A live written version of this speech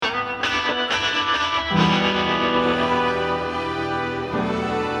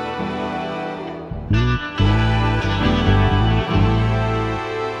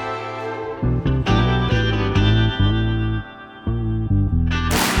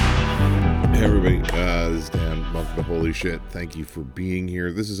Hey everybody, this is Dan. Welcome to Holy Shit. Thank you for being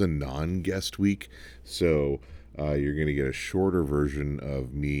here. This is a non-guest week, so you're going to get a shorter version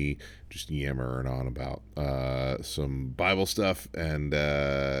of me just yammering on about some Bible stuff and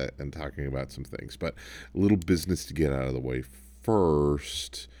talking about some things. But a little business to get out of the way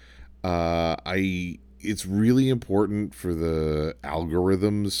first. It's really important for the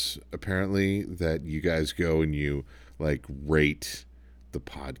algorithms, apparently, that you guys go and you like rate the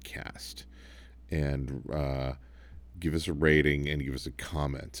podcast and give us a rating and give us a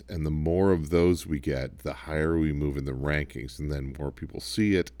comment. And the more of those we get, the higher we move in the rankings, and then more people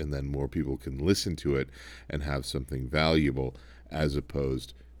see it, and then more people can listen to it and have something valuable, as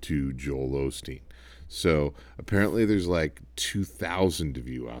opposed to Joel Osteen. So apparently there's like 2,000 of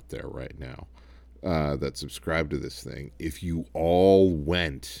you out there right now that subscribe to this thing. If you all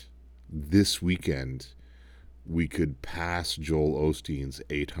went this weekend, we could pass Joel Osteen's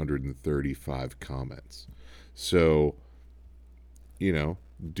 835 comments. So,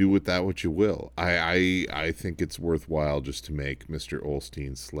 do with that what you will. I think it's worthwhile just to make Mr.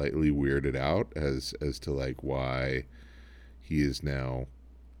 Osteen slightly weirded out as to like why he is now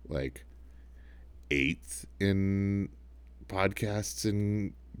like 8th in podcasts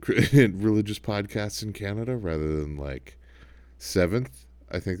in religious podcasts in Canada rather than like 7th.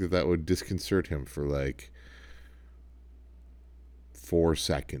 I think that would disconcert him for like 4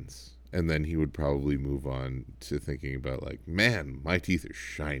 seconds, and then he would probably move on to thinking about like, man, my teeth are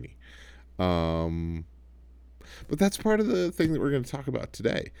shiny. But that's part of the thing that we're going to talk about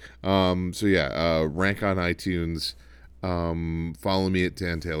today. Rank on iTunes, follow me at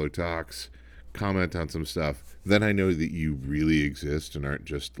Dan Taylor Talks, comment on some stuff. Then I know that you really exist and aren't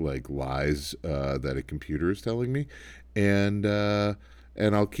just like lies that a computer is telling me,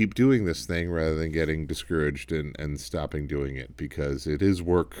 and I'll keep doing this thing rather than getting discouraged and stopping doing it, because it is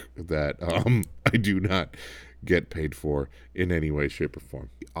work that I do not get paid for in any way, shape, or form.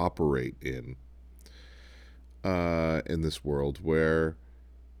 We operate in this world where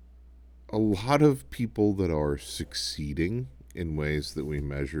a lot of people that are succeeding in ways that we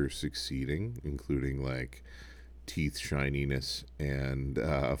measure succeeding, including like teeth shininess and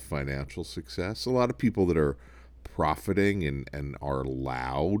financial success, a lot of people that are profiting and are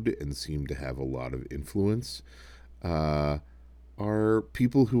loud and seem to have a lot of influence are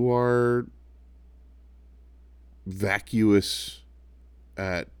people who are vacuous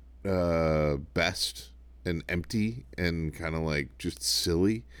at best and empty and kind of like just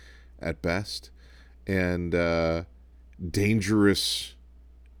silly at best, and dangerous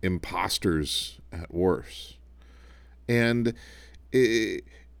imposters at worst. And it's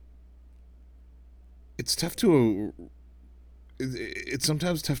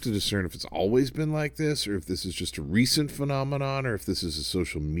sometimes tough to discern if it's always been like this, or if this is just a recent phenomenon, or if this is a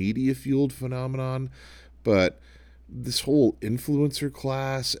social media fueled phenomenon. But this whole influencer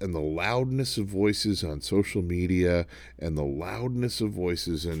class and the loudness of voices on social media and the loudness of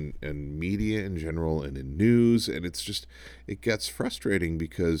voices in media in general and in news, and it gets frustrating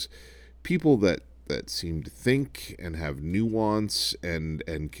because people that seem to think and have nuance and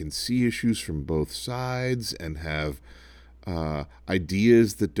can see issues from both sides and have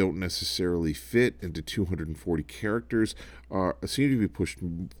ideas that don't necessarily fit into 240 characters seem to be pushed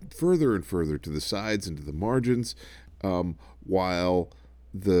further and further to the sides and to the margins, while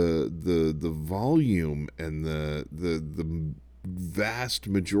the volume and the vast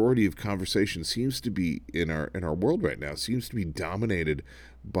majority of conversation seems to be in our world right now seems to be dominated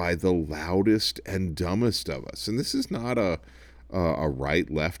by the loudest and dumbest of us. And this is not a right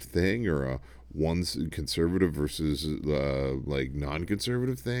left thing or a one's conservative versus like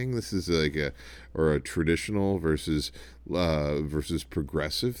non-conservative thing. This is like a traditional versus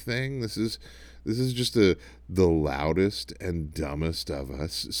progressive thing. This is just the loudest and dumbest of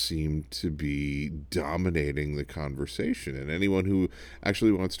us seem to be dominating the conversation, and anyone who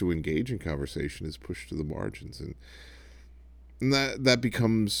actually wants to engage in conversation is pushed to the margins, and that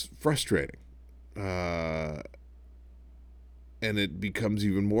becomes frustrating. And it becomes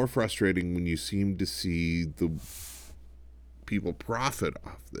even more frustrating when you seem to see the people profit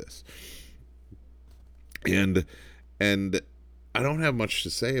off this. And I don't have much to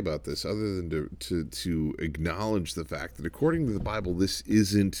say about this other than to acknowledge the fact that according to the Bible, this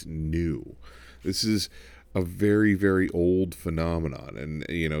isn't new. This is a very, very old phenomenon. And,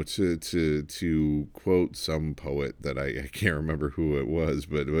 to quote some poet that I can't remember who it was,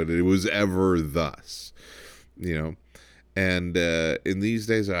 but it was ever thus, And in these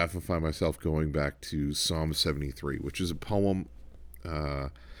days, I often find myself going back to Psalm 73, which is a poem.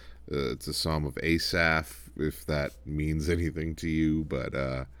 It's a psalm of Asaph, if that means anything to you. But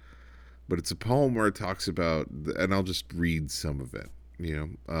but it's a poem where it talks about, and I'll just read some of it.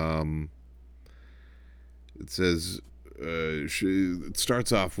 It says, it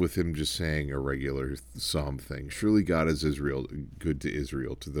starts off with him just saying a regular psalm thing. Surely God is Israel, good to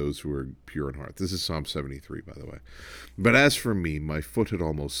Israel, to those who are pure in heart. This is Psalm 73, by the way. But as for me, my foot had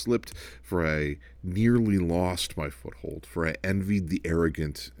almost slipped, for I nearly lost my foothold. For I envied the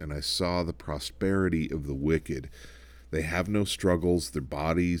arrogant, and I saw the prosperity of the wicked. They have no struggles. Their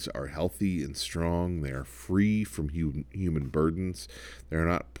bodies are healthy and strong. They are free from human burdens. They are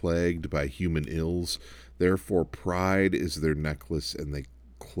not plagued by human ills. Therefore, pride is their necklace, and they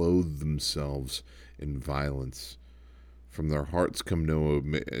clothe themselves in violence. From their hearts come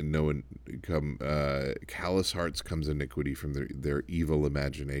callous hearts comes iniquity. From their evil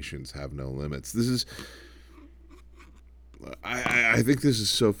imaginations have no limits. This is I think this is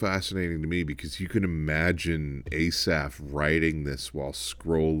so fascinating to me because you can imagine Asaph writing this while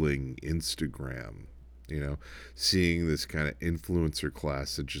scrolling Instagram, seeing this kind of influencer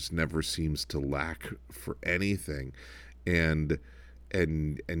class that just never seems to lack for anything. And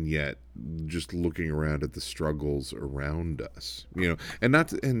and yet just looking around at the struggles around us, and not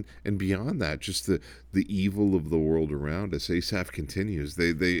to, and beyond that, just the evil of the world around us. Asaph continues,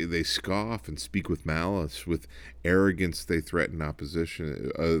 they scoff and speak with malice, with arrogance they threaten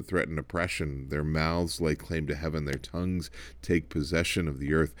threaten oppression. Their mouths lay claim to heaven, their tongues take possession of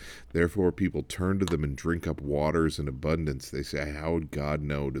the earth. Therefore people turn to them and drink up waters in abundance. They say, how would God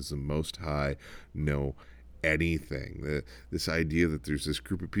know? Does the Most High know anything? This idea that there's this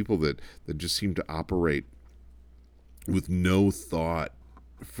group of people that just seem to operate with no thought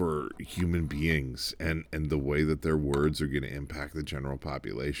for human beings and the way that their words are going to impact the general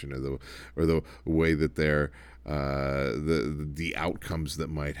population, or the way that their the outcomes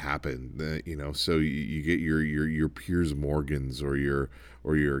that might happen. So you get your Piers Morgans, or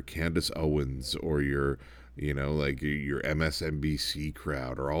your Candace Owens, or like your MSNBC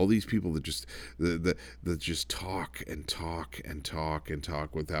crowd, or all these people that just talk and talk and talk and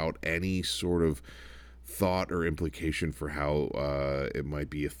talk without any sort of thought or implication for how it might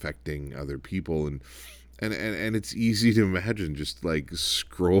be affecting other people. And it's easy to imagine just like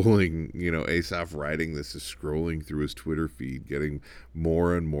scrolling, Asaph writing this is scrolling through his Twitter feed, getting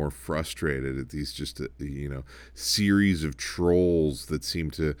more and more frustrated at these just, series of trolls that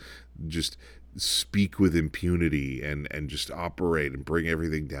seem to just speak with impunity and just operate and bring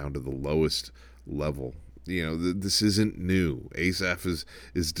everything down to the lowest level. This isn't new. Asaph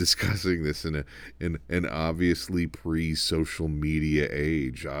is discussing this in an obviously pre-social media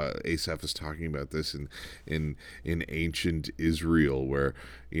age. Asaph is talking about this in ancient Israel, where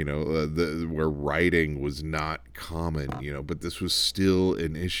where writing was not common. But this was still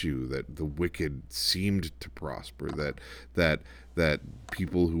an issue, that the wicked seemed to prosper, that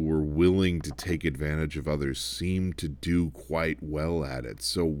people who were willing to take advantage of others seemed to do quite well at it.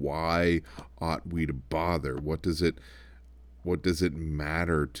 So why ought we to bother? What does it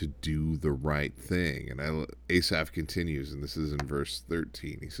matter to do the right thing? And Asaph continues, and this is in verse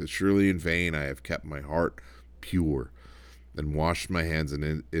 13. He says, surely in vain I have kept my heart pure and washed my hands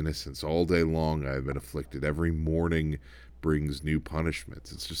in innocence. All day long I have been afflicted. Every morning brings new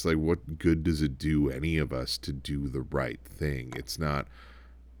punishments. It's just like, what good does it do any of us to do the right thing? It's not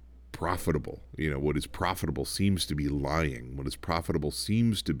profitable. What is profitable seems to be lying. What is profitable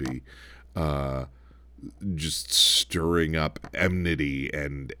seems to be just stirring up enmity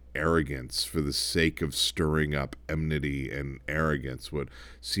and arrogance for the sake of stirring up enmity and arrogance. What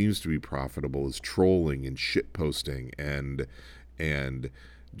seems to be profitable is trolling and shitposting and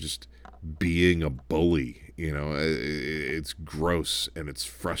just being a bully. It's gross and it's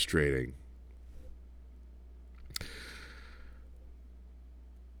frustrating.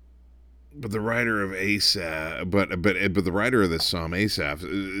 But the writer of Asaph, but the writer of this psalm, Asaph,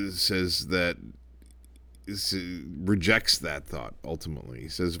 says that rejects that thought. Ultimately, he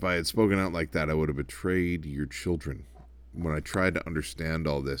says, if I had spoken out like that, I would have betrayed your children. When I tried to understand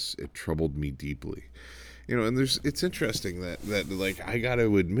all this, it troubled me deeply. And it's interesting that like, I got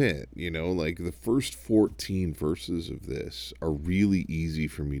to admit, like the first 14 verses of this are really easy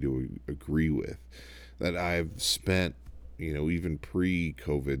for me to agree with. That I've spent, even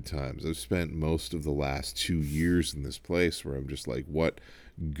pre-COVID times, I've spent most of the last 2 years in this place where I'm just like, what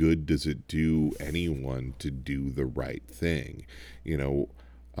good does it do anyone to do the right thing?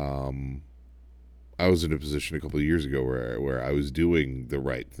 I was in a position a couple of years ago where I was doing the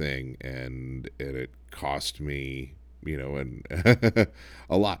right thing, and it cost me, and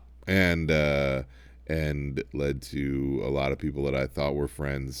a lot, and led to a lot of people that I thought were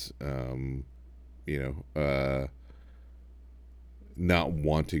friends, not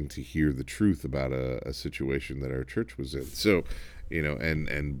wanting to hear the truth about a situation that our church was in. So,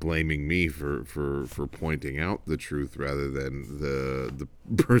 and blaming me for pointing out the truth rather than the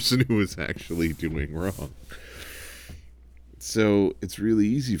person who was actually doing wrong. So it's really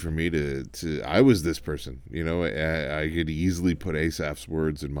easy for me to I was this person, I could easily put Asaph's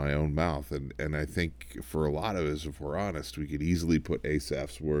words in my own mouth. And I think for a lot of us, if we're honest, we could easily put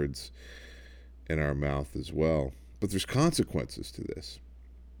Asaph's words in our mouth as well. But there's consequences to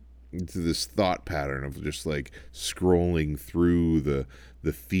this thought pattern of just like scrolling through the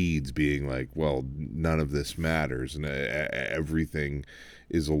feeds being like, well, none of this matters, and everything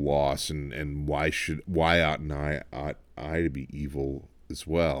is a loss, and why ought I to be evil as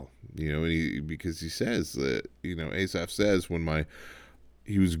well? Because he says that, Asaph says,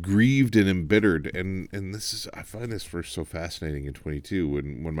 he was grieved and embittered, and this is, I find this verse so fascinating in 22.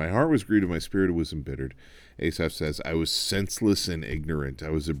 When my heart was grieved and my spirit was embittered, Asaph says, I was senseless and ignorant. I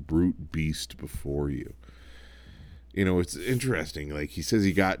was a brute beast before you. It's interesting. Like, he says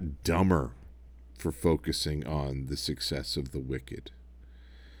he got dumber for focusing on the success of the wicked.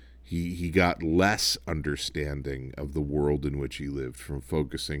 He got less understanding of the world in which he lived from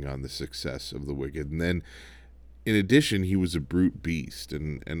focusing on the success of the wicked. And then, in addition, he was a brute beast.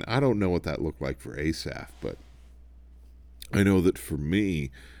 And I don't know what that looked like for Asaph, but I know that for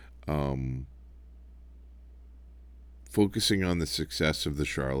me, focusing on the success of the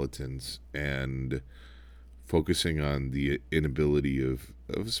charlatans and focusing on the inability of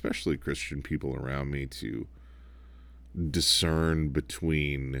especially Christian people around me to discern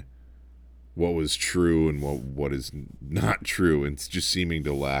between what was true and what is not true, and it's just seeming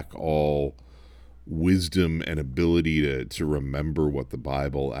to lack all wisdom and ability to remember what the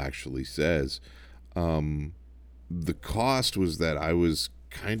Bible actually says. The cost was that I was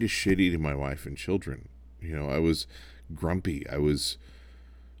kind of shitty to my wife and children. I was grumpy. I was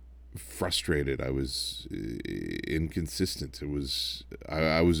frustrated. I was inconsistent.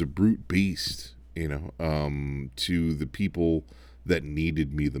 I was a brute beast, to the people that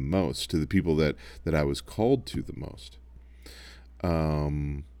needed me the most, to the people that I was called to the most.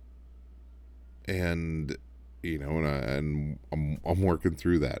 And I'm working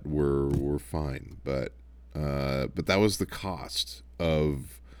through that. We're fine, but that was the cost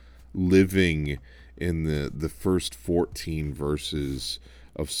of living in the first 14 verses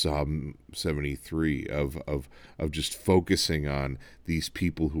of Psalm 73, of just focusing on these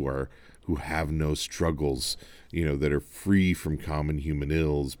people who have no struggles, that are free from common human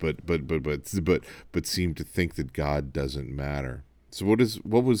ills, but seem to think that God doesn't matter. So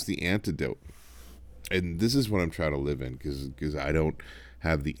what was the antidote? And this is what I'm trying to live in, because I don't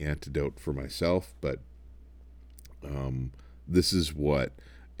have the antidote for myself, but this is what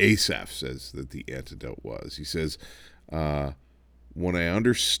Asaph says that the antidote was. He says, when I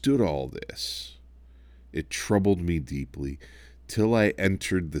understood all this, it troubled me deeply, till I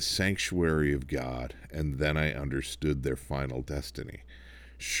entered the sanctuary of God, and then I understood their final destiny.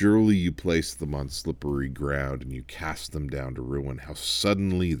 Surely you place them on slippery ground, and you cast them down to ruin. How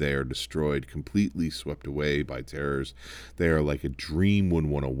suddenly they are destroyed, completely swept away by terrors. They are like a dream when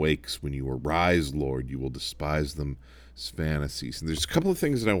one awakes. When you arise, Lord, you will despise them as fantasies. And there's a couple of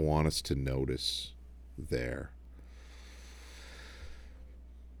things that I want us to notice there.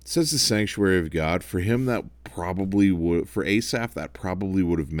 It says the sanctuary of God. For him, that probably would, for Asaph, that probably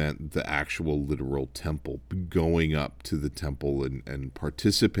would have meant the actual literal temple, going up to the temple and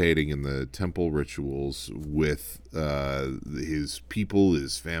participating in the temple rituals with his people,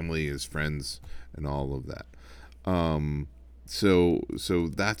 his family, his friends, and all of that. So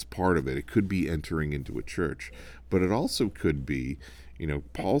that's part of it. It could be entering into a church, but it also could be,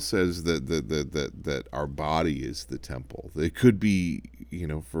 Paul says that our body is the temple. It could be,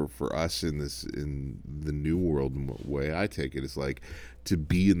 for us in the new world, and the way I take it is like to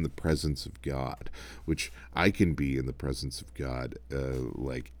be in the presence of God, which I can be in the presence of God,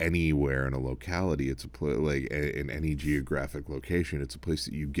 like anywhere in a locality. It's like in any geographic location. It's a place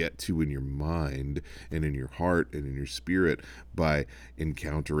that you get to in your mind and in your heart and in your spirit by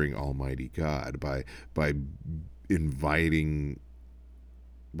encountering Almighty God, by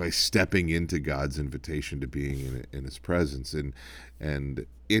stepping into God's invitation to being in his presence. And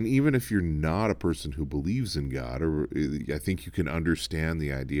even if you're not a person who believes in God, or I think you can understand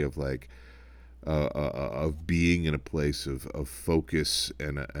the idea of like of being in a place of focus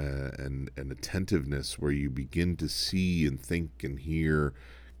and attentiveness, where you begin to see and think and hear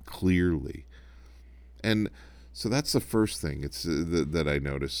clearly. And so that's the first thing that I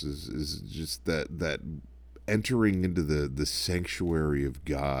notice is just that entering into the sanctuary of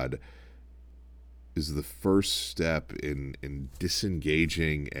God is the first step in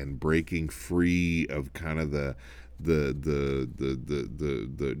disengaging and breaking free of kind of the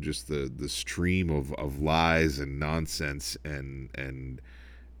just the stream of lies and nonsense and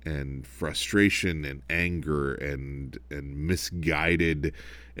frustration and anger and misguided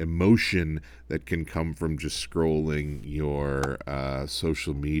emotion that can come from just scrolling your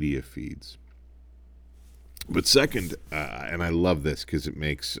social media feeds. But second, and I love this because it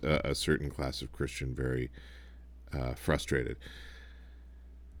makes a certain class of Christian very frustrated.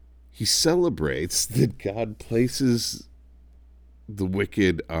 He celebrates that God places the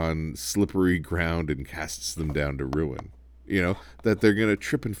wicked on slippery ground and casts them down to ruin. That they're going to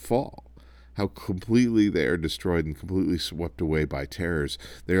trip and fall. How completely they are destroyed and completely swept away by terrors.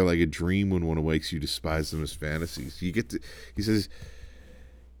 They are like a dream when one awakes. You despise them as fantasies. He says,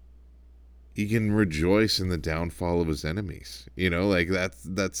 he can rejoice in the downfall of his enemies. Like that.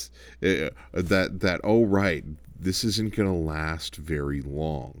 Oh, right. This isn't going to last very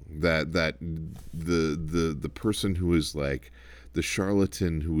long. That the person who is like the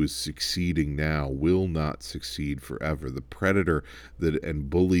charlatan who is succeeding now will not succeed forever. The predator and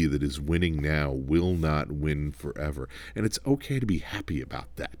bully that is winning now will not win forever. And it's okay to be happy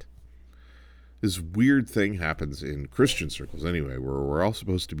about that. This weird thing happens in Christian circles anyway, where we're all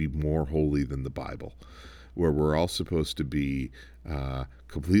supposed to be more holy than the Bible, where we're all supposed to be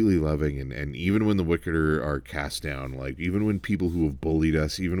completely loving, and even when the wicked are cast down, like even when people who have bullied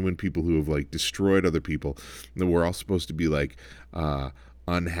us, even when people who have like destroyed other people, we're all supposed to be like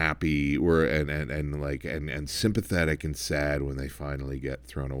unhappy and sympathetic and sad when they finally get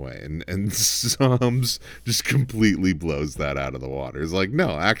thrown away. And Psalms just completely blows that out of the water. It's like,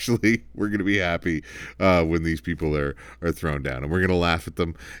 no, actually we're gonna be happy when these people are thrown down, and we're gonna laugh at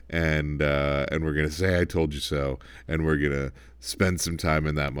them, and we're gonna say I told you so, and we're gonna spend some time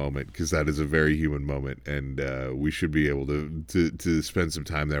in that moment, because that is a very human moment, and we should be able to spend some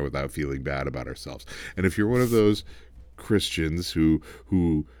time there without feeling bad about ourselves. And if you're one of those Christians who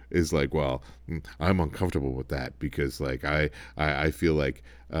is like, well, I'm uncomfortable with that because like I feel like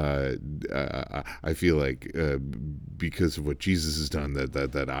because of what Jesus has done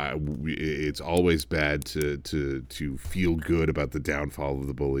it's always bad to feel good about the downfall of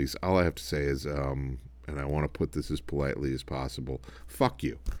the bullies. All I have to say is and I want to put this as politely as possible, fuck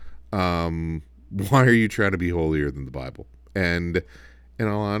you. Why are you trying to be holier than the Bible? And in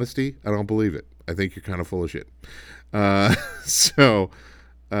all honesty, I don't believe it. I think you're kind of full of shit. So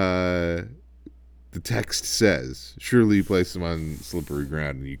the text says, surely you place them on slippery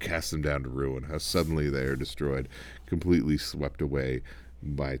ground and you cast them down to ruin. How suddenly they are destroyed, completely swept away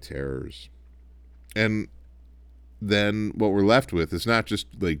by terrors. And then what we're left with is not just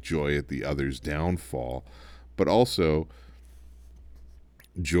like joy at the other's downfall, but also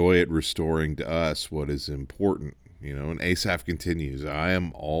joy at restoring to us what is important. And Asaph continues, I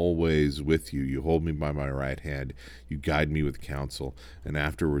am always with you. You hold me by my right hand. You guide me with counsel. And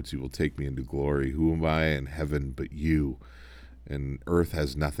afterwards you will take me into glory. Who am I in heaven but you? And earth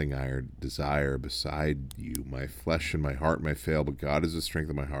has nothing I desire beside you. My flesh and my heart may fail, but God is the strength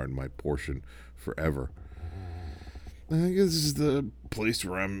of my heart and my portion forever. I think this is the place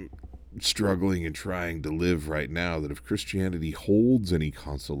where I'm struggling and trying to live right now, that if Christianity holds any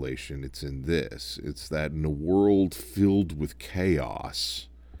consolation, it's in this. It's that in a world filled with chaos,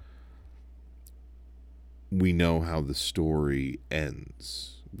 we know how the story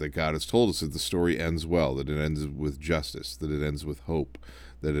ends. That God has told us that the story ends well, that it ends with justice, that it ends with hope,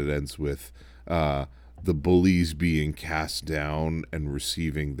 that it ends with the bullies being cast down and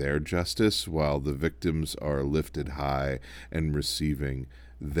receiving their justice, while the victims are lifted high and receiving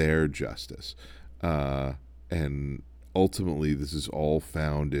their justice. And ultimately, this is all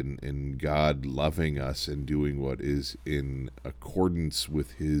found in God loving us and doing what is in accordance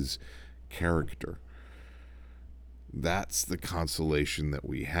with his character. That's the consolation that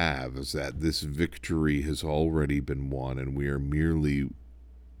we have, is that this victory has already been won, and we are merely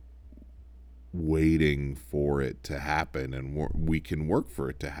waiting for it to happen, and we can work for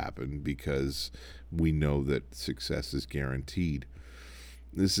it to happen because we know that success is guaranteed.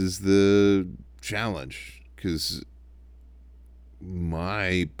 This is the challenge, because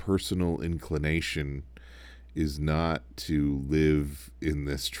my personal inclination is not to live in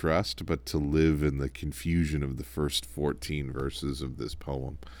this trust, but to live in the confusion of the first 14 verses of this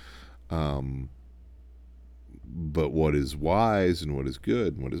poem. But what is wise and what is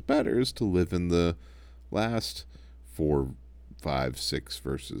good and what is better is to live in the last 4, 5, 6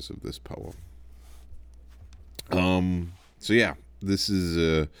 verses of this poem. So yeah, this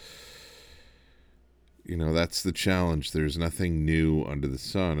is that's the challenge. There's nothing new under the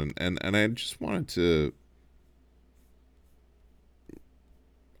sun. And I just wanted to,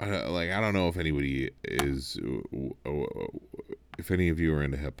 I don't know if anybody is, if any of you are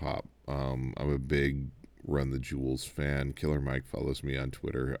into hip hop. I'm a big Run the Jewels fan. Killer Mike follows me on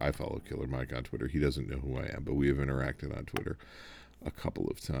Twitter. I follow Killer Mike on Twitter. He doesn't know who I am, but we have interacted on Twitter a couple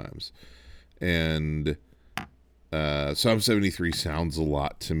of times. And Psalm 73 sounds a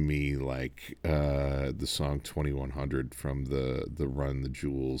lot to me like the song 2100 from the Run the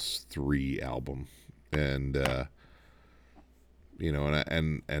Jewels 3 album. And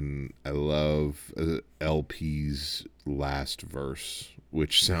and I love LP's last verse,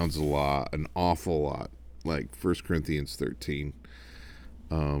 which sounds an awful lot like 1 Corinthians 13.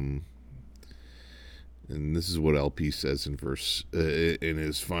 And this is what LP says in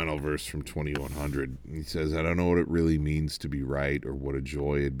his final verse from 2100. He says, "I don't know what it really means to be right, or what a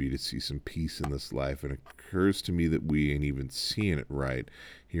joy it'd be to see some peace in this life. And it occurs to me that we ain't even seeing it right,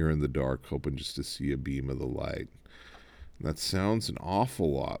 here in the dark, hoping just to see a beam of the light." That sounds an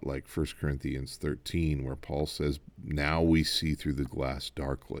awful lot like 1 Corinthians 13, where Paul says, now we see through the glass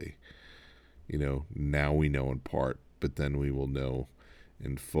darkly. Now we know in part, but then we will know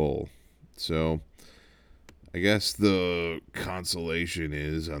in full. So I guess the consolation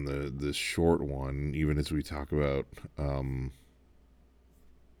is on this short one, even as we talk about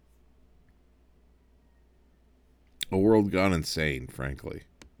a world gone insane, frankly,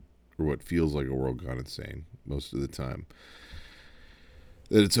 or what feels like a world gone insane most of the time,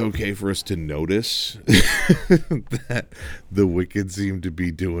 that it's okay for us to notice that the wicked seem to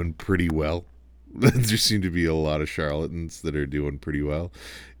be doing pretty well. There seem to be a lot of charlatans that are doing pretty well.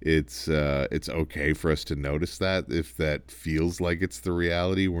 It's okay for us to notice that if that feels like it's the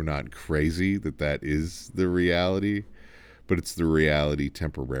reality. We're not crazy that is the reality, but it's the reality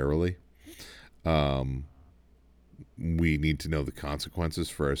temporarily. We need to know the consequences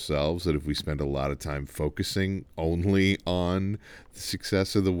for ourselves, that if we spend a lot of time focusing only on the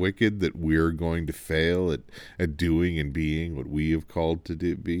success of the wicked, that we're going to fail at doing and being what we have called to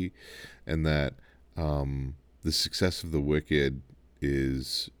be, and that the success of the wicked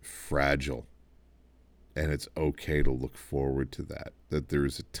is fragile, and it's okay to look forward to that there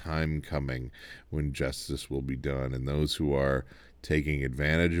is a time coming when justice will be done, and those who are taking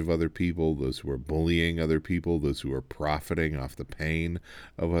advantage of other people, those who are bullying other people, those who are profiting off the pain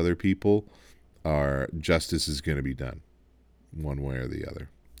of other people, justice is going to be done one way or the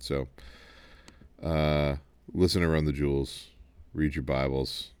other. So listen to Run the Jewels, read your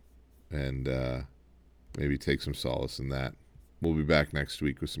Bibles, and maybe take some solace in that. We'll be back next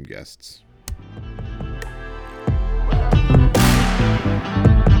week with some guests.